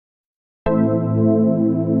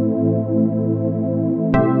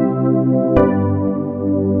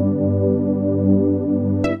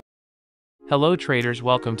Hello traders,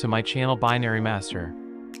 welcome to my channel Binary Master.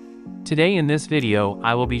 Today in this video,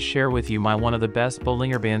 I will be share with you my one of the best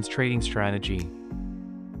Bollinger Bands trading strategy.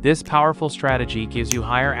 This powerful strategy gives you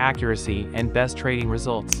higher accuracy and best trading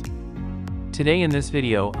results. Today in this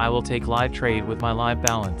video, I will take live trade with my live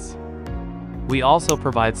balance. We also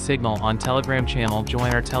provide signal on Telegram channel.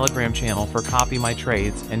 Join our Telegram channel for copy my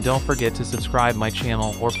trades, and don't forget to subscribe my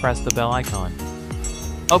channel or press the bell icon.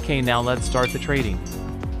 Okay, now let's start the trading.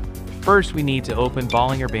 First we need to open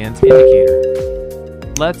Bollinger Bands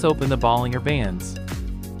indicator. Let's open the Bollinger Bands.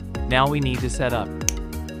 Now we need to set up.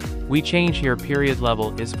 We change here period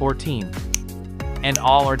level is 14. And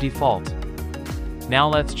all are default. Now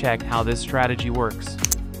let's check how this strategy works.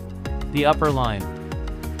 The upper line.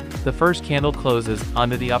 The first candle closes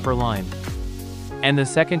under the upper line. And the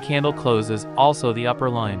second candle closes also the upper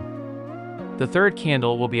line. The third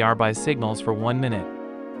candle will be our buy signals for 1 minute.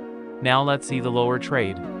 Now let's see the lower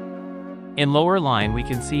trade. In lower line we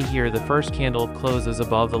can see here the first candle closes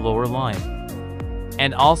above the lower line.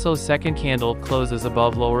 And also second candle closes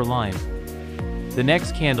above lower line. The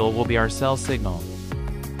next candle will be our sell signal.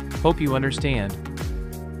 Hope you understand.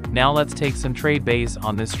 Now let's take some trade base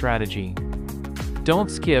on this strategy. Don't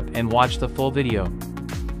skip and watch the full video.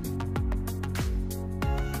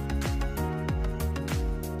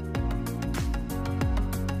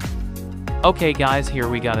 Okay guys, here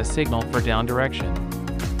we got a signal for down direction.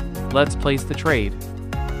 Let's place the trade.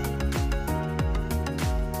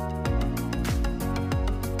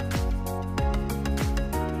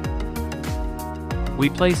 We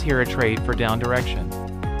place here a trade for down direction.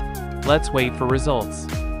 Let's wait for results.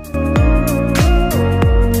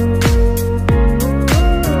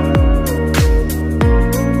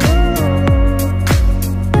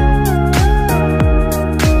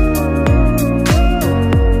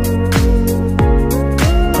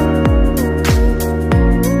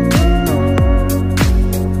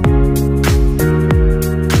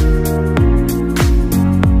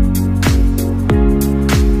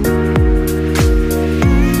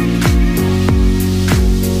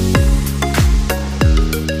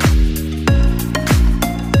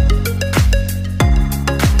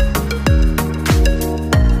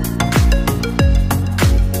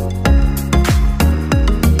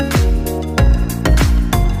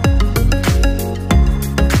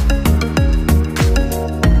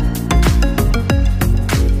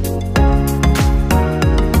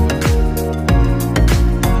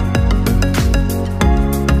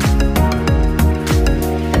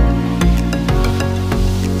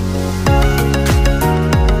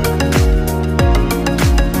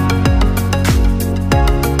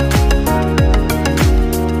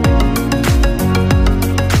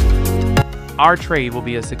 Our trade will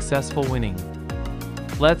be a successful winning.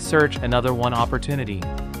 Let's search another one opportunity.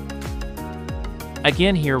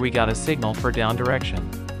 Again, here we got a signal for down direction.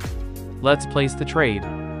 Let's place the trade.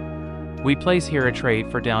 We place here a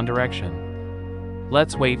trade for down direction.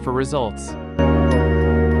 Let's wait for results.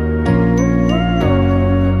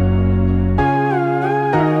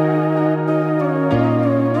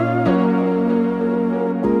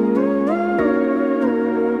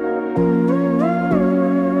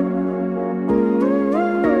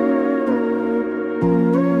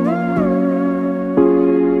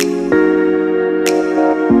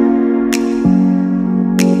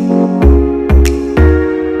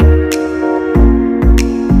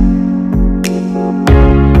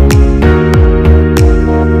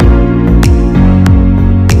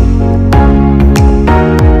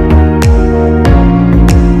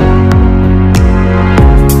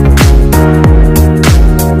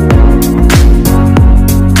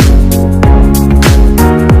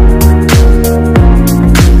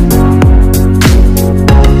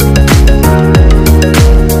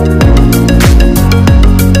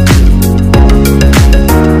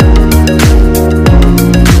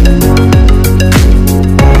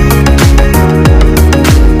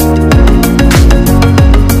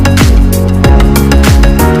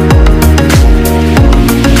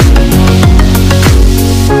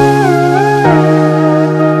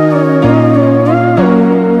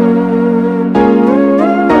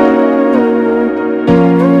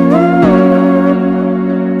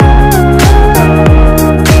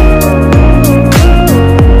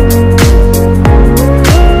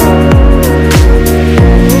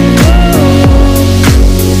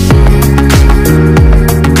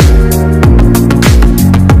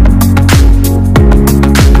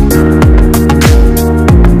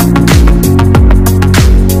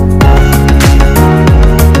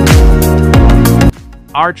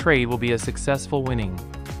 Our trade will be a successful winning.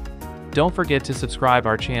 Don't forget to subscribe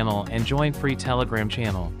our channel and join free Telegram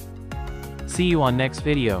channel. See you on next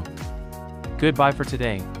video. Goodbye for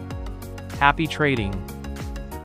today. Happy trading.